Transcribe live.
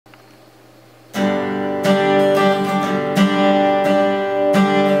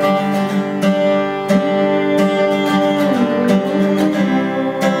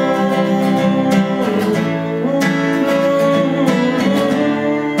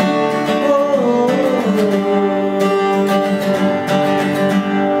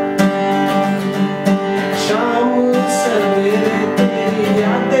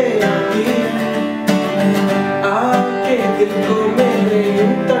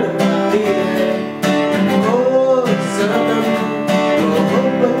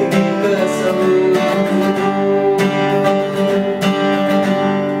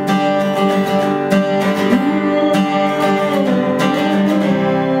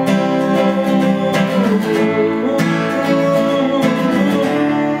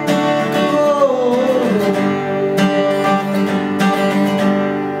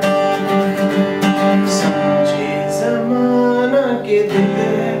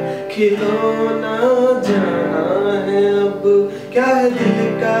खिलौना जाना है अब, क्या है दिल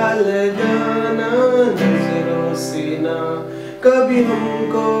का लगाना नजरों से ना कभी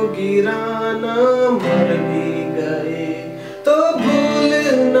हमको गिराना, मर भी गए तो भूल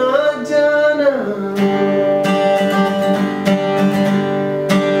ना जाना।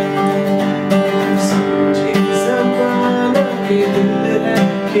 समझे ज़माना कि दिल है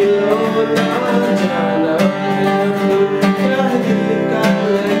खिलौना जाना है अब, क्या है दिल का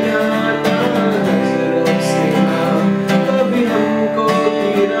लगाना नजरों से ना कभी हमको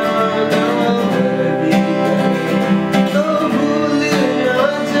गिराना, मर भी गए तो भूल ना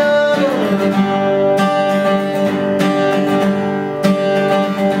जाना।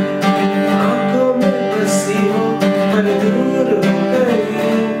 आँखों में बसी हो पर दूर हो गई,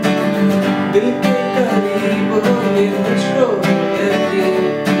 दिल के करीब हो ये मुझको यकीन।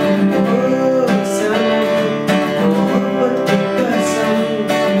 ओ सनम मोहब्बत की कसम,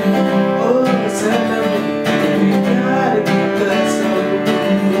 ओ सनम तेरे प्यार की कसम।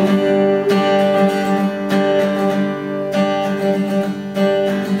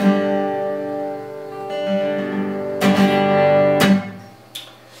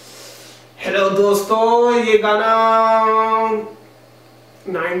 हेलो दोस्तों, ये गाना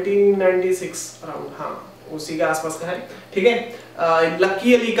 1996 अराउंड, हाँ उसी के आसपास का है। ठीक है,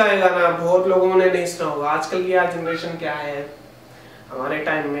 लकी अली का है गाना, बहुत लोगों ने नहीं सुना होगा। आजकल की यार जनरेशन क्या है, हमारे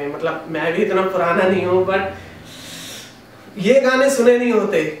टाइम में, मतलब मैं भी इतना पुराना नहीं हूँ बट ये गाने सुने नहीं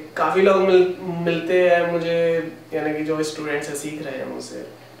होते। काफी लोग मिलते हैं मुझे, यानी कि जो स्टूडेंट्स है सीख रहे हैं मुझसे,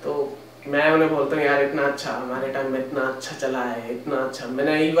 तो मैं उन्हें बोलता हूँ यार इतना अच्छा हमारे टाइम में इतना अच्छा चला है, इतना अच्छा।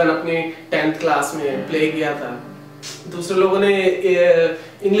 मैंने इवन अपनी 10th क्लास में प्ले किया था, दूसरे लोगों ने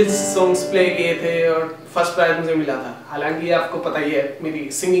इंग्लिश सॉन्ग्स प्ले किए थे और फर्स्ट प्राइज मुझे मिला था। हालांकि आपको पता ही है मेरी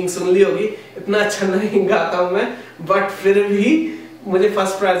सिंगिंग सुन ली होगी, इतना अच्छा नहीं गाता हूँ मैं, बट फिर भी मुझे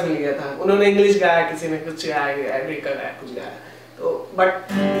फर्स्ट प्राइज मिल गया था। उन्होंने इंग्लिश गाया, किसी ने कुछ गाया, एग्री का गाया, कुछ गाया, तो बट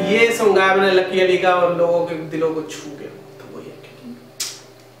ये सॉन्ग गाया मैंने लकी अली का और लोगों के दिलों को छू गया, तो वही है,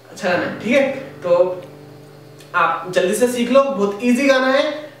 अच्छा गाना। ठीक है, तो आप जल्दी से सीख लो, बहुत इजी गाना है,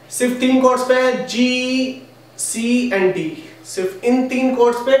 सिर्फ 3 कॉर्ड्स पे है, G C एंड D, सिर्फ इन 3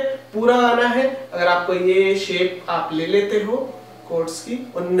 कॉर्ड्स पे पूरा गाना है। अगर आपको ये शेप आप ले लेते हो कॉर्ड्स की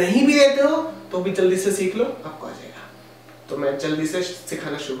और नहीं भी लेते हो तो भी जल्दी से सीख लो, आपको आ जाएगा। तो मैं जल्दी से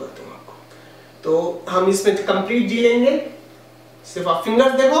सिखाना शुरू करता हूँ आपको। तो हम इसमें कंप्लीट जी लेंगे, सिर्फ आप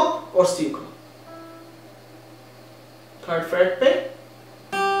फिंगर्स देखो और सीखो। 3rd फ्रेट पे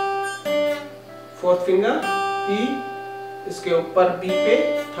 4th फिंगर E, इसके ऊपर B पे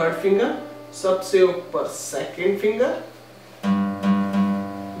 3rd फिंगर, सबसे ऊपर 2nd finger,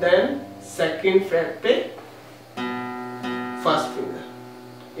 then 2nd freight पे 1st फिंगर,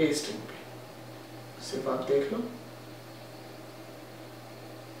 A स्ट्रिंग पे। सिर्फ आप देख लो,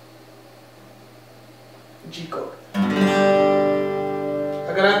 G कोड।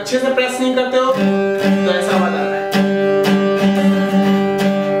 अगर अच्छे से प्रेस नहीं करते हो तो ऐसा आवाज आता है,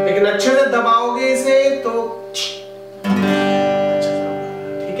 लेकिन अच्छे से दबाओगे इसे तो अच्छा सा होगा।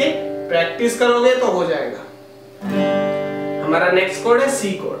 ठीक है, प्रैक्टिस करोगे तो हो जाएगा। हमारा नेक्स्ट कोड है C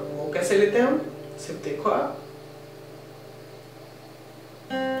कोड, वो कैसे लेते हैं हम, सिर्फ देखो आप,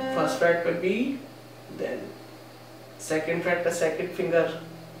 1st फ्रेट पे B, देन 2nd फ्रेट पे 2nd finger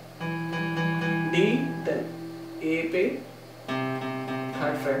D, then A पे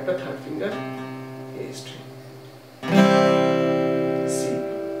 3rd फ्रेट पे 3rd finger A string, C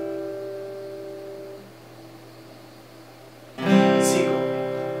code.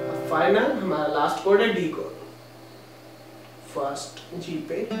 अब फाइनल हमारा लास्ट कोड है D कोड, 1st G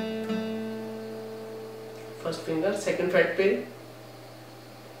पे 1st फिंगर 2nd फ्रेट पे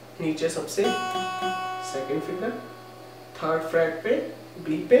नीचे सबसे 2nd फिंगर, 3rd फ्रेट पे B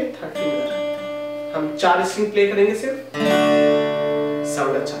पे 3rd फिंगर। हम 4 स्ट्रिंग प्ले करेंगे, सिर्फ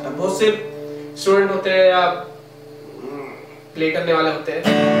साउंड अच्छा था। बहुत से स्टूडेंट होते हैं या प्ले करने वाले होते हैं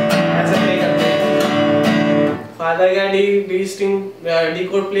ऐसा प्ले करते हैं, फायदा क्या D string D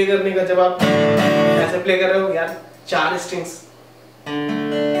code play करने का, जब आप ऐसे प्ले कर रहे हो यार 4 स्ट्रिंग्स,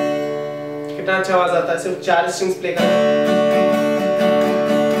 कितना अच्छा आवाज आता है सिर्फ 4 स्ट्रिंग्स प्ले कर रहे हो।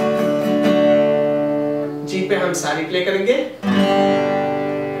 G पे हम सारी प्ले करेंगे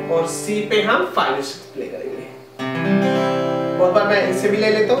और C पे हम 5 स्ट्रिंग्स प्ले करेंगे। बहुत बार मैं इसे भी ले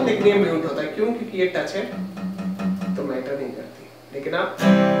लेता हूँ, लेकिन ये म्यूट होता है, क्यों? क्योंकि ये टच है तो मैटर नहीं करती, लेकिन आप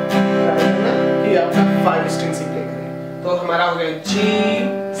कि आपका 5 स्ट्रिंग्स ही प्ले करें। तो हमारा हो गया G,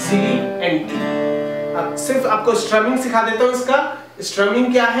 C एंड D। अब सिर्फ आपको स्ट्रमिंग सिखा देता हूँ। इसका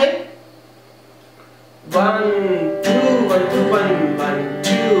स्ट्रमिंग क्या है, 1 2 1 2 1 1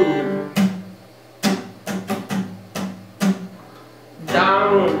 2,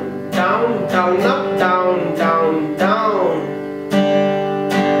 down down, down, up, down, down, down.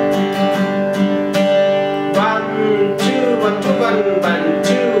 1 2 1 2 1 1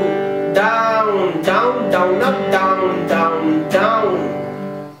 2. Down, down, down, up, down, down, down.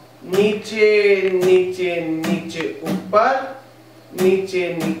 नीचे नीचे नीचे ऊपर, नीचे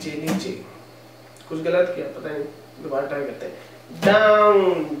नीचे नीचे। कुछ गलत किया पता नहीं, दोबारा ट्राई करते हैं। Down,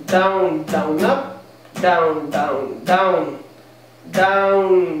 down, down, up, down, down, down,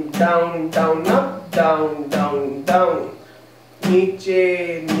 down, down, down, up, down, down, down. नीचे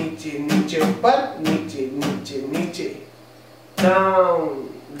नीचे नीचे ऊपर, नीचे नीचे नीचे। Down,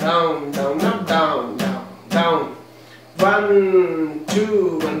 down, down, up, down, down, down. 1 2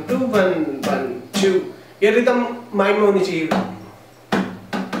 1 2 1 1 2। ये रिदम माइंड में होनी चाहिए।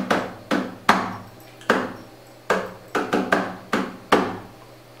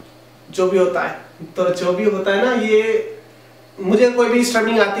 जो भी होता है, तो जो भी होता है ना, ये मुझे कोई भी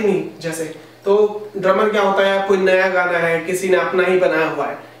स्ट्रमिंग आती नहीं जैसे, तो ड्रमर क्या होता है, कोई नया गाना है, किसी ने अपना ही बनाया हुआ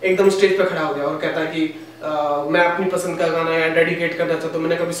है, एकदम स्टेज पे खड़ा हो गया और कहता है कि मैं अपनी पसंद का गाना या डेडिकेट करना चाहता हूँ,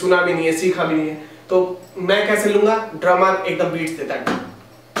 मैंने कभी सुना भी नहीं है, सीखा भी नहीं है, तो मैं कैसे लूंगा? ड्रमर एकदम बीट्स देता है,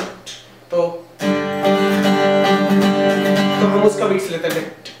 तो हम उसका बीट्स लेते हैं,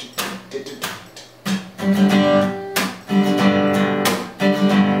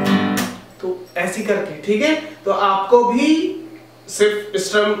 ऐसी करके। ठीक है, तो आपको भी सिर्फ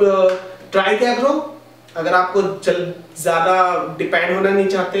स्ट्रम ट्राई किया करो। अगर आपको ज्यादा डिपेंड होना नहीं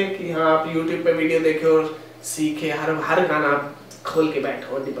चाहते कि हाँ आप YouTube पे वीडियो देखे और सीखे, हर गाना खोल के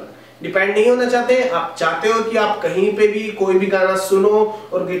बैठो, डिपेंड नहीं होना चाहते, आप चाहते हो कि आप कहीं पे भी कोई भी गाना सुनो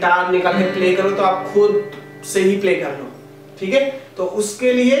और गिटार निकाल के प्ले करो, तो आप खुद से ही प्ले कर लो। ठीक है, तो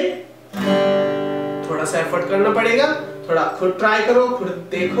उसके लिए थोड़ा सा एफर्ट करना पड़ेगा, थोड़ा खुद ट्राई करो, खुद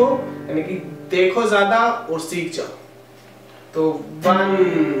देखो, यानी कि देखो ज्यादा और सीख जाओ। तो 1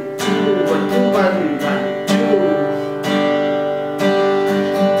 2 1 2 1 1 2।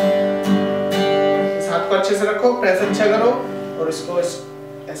 इस हाथ को अच्छे से रखो, प्रेस अच्छा करो और इसको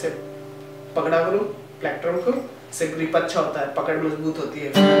ऐसे पकड़ा करो, प्लेक्ट्रम को, इससे ग्रिप अच्छा होता है, पकड़ मजबूत होती है।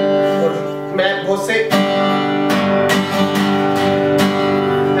 और मैं बहुत से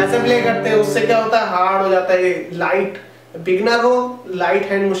ऐसे प्ले करते हैं, उससे क्या होता है, हार्ड हो जाता है, लाइट बिगनर हो, लाइट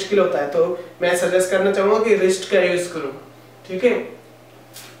हैंड मुश्किल होता है, तो मैं सजेस्ट करना चाहूंगा कि रिस्ट का यूज करो। ठीक है,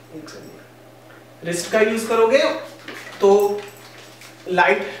 रिस्ट का यूज करोगे तो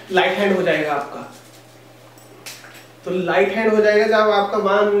लाइट हैंड हो जाएगा आपका, तो लाइट हैंड हो जाएगा जब आपका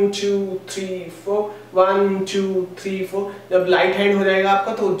 1 2 3 4 1 2 3 4, जब लाइट हैंड हो जाएगा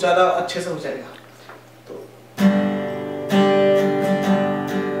आपका तो ज्यादा अच्छे से हो जाएगा।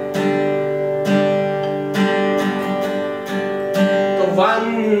 1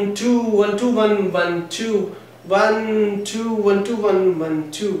 2 1 2 1 1 2 1 2 1 2 1 1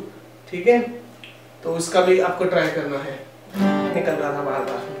 2। ठीक है, तो उसका भी आपको ट्राई करना है। निकल रहा था, बार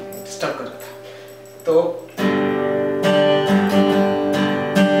डिस्टर्ब कर रहा था, तो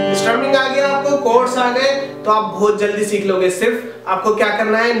स्ट्रमिंग आ गया, आपको कोर्ड्स आ गए, तो आप बहुत जल्दी सीख लोगे। सिर्फ आपको क्या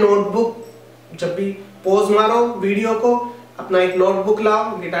करना है, नोटबुक, जब भी पॉज मारो वीडियो को, अपना एक नोटबुक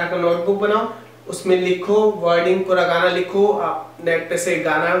लाओ, गिटार का नोटबुक बनाओ, उसमें लिखो वर्डिंग, पूरा गाना लिखो। आप नेट पे से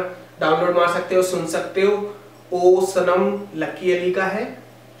गाना डाउनलोड मार सकते हो, सुन सकते हो। ओ सनम लकी अली का है,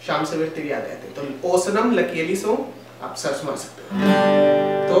 शाम से तेरी याद आती है, तो ओ सनम लकी अली सॉन्ग आप सर्च मार सकते हो।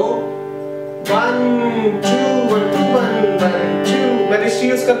 तो 1 2 1 2 1 1 2। मैं रिस्ट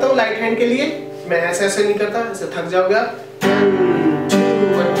यूज करता हूँ लाइट हैंड के लिए, मैं ऐसे नहीं करता, ऐसे थक जाओगे। 1 2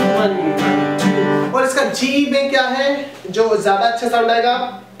 1 2 1 1 2। और इसका जी में क्या है जो ज्यादा अच्छा साउंड आएगा,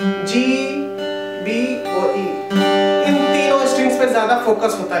 जी बी और ई, इन तीनों स्ट्रिंग्स पे ज्यादा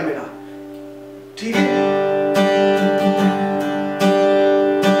फोकस होता है मेरा। ठीक है,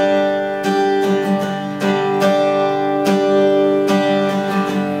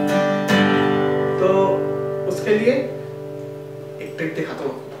 तो उसके लिए एक ट्रिक दिखाता हूँ।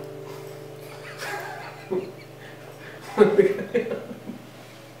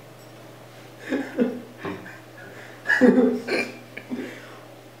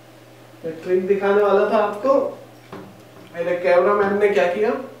 ट्रिक दिखाने वाला था आपको, मेरे कैमरामैन ने क्या किया,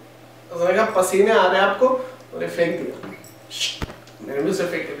 उसने कहा पसीने आ रहे हैं आपको, और फेंक दिया, मैंने भी उसे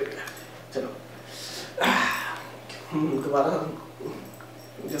फेंक के दिया। चलो दोबारा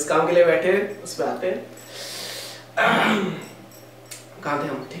जिस काम के लिए बैठे उस पे आते हैं। कहाँ थे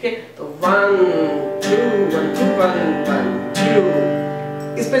हम? ठीक है, तो 1 2 1 2 1 1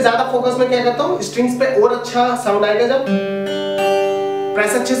 2। इस पे ज्यादा फोकस में क्या करता हूँ, स्ट्रिंग्स पे और अच्छा साउंड आएगा जब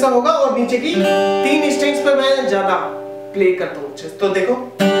प्रेस अच्छे से होगा, और नीचे की 3 स्ट्रिंग्स पे मैं ज्यादा प्ले करता हूँ। तो देखो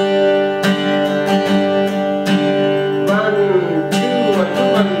 1 2 1 2 1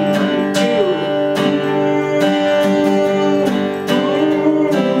 1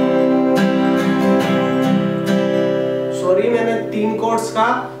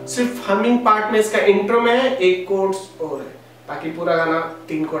 हमिंग पार्ट में इसका इंट्रो में है, एक कोड्स और है, बाकी पूरा गाना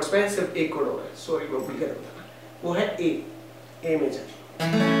 3 कोड्स पे है, सिर्फ एक कोड और है, सॉरी मैं भूल गया बताना, वो है ए मेजर।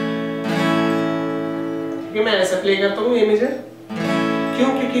 ठीक है, मैं ऐसे प्ले करता हूँ ए मेजर, क्यों?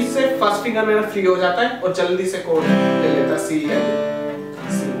 क्योंकि इससे फर्स्ट फिंगर मेरा फ्री हो जाता है और जल्दी से कोड ले लेता है, सी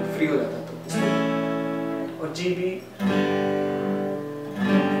फ्री हो जाता है, तो इसलिए। और जी बी,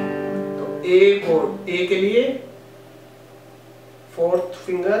 तो ए कोड, ए के लिए 4th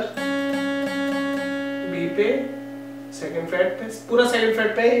फिंगर, बी पे 2nd फ्रेट पे, पूरा 2nd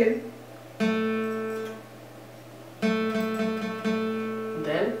फ्रेट पे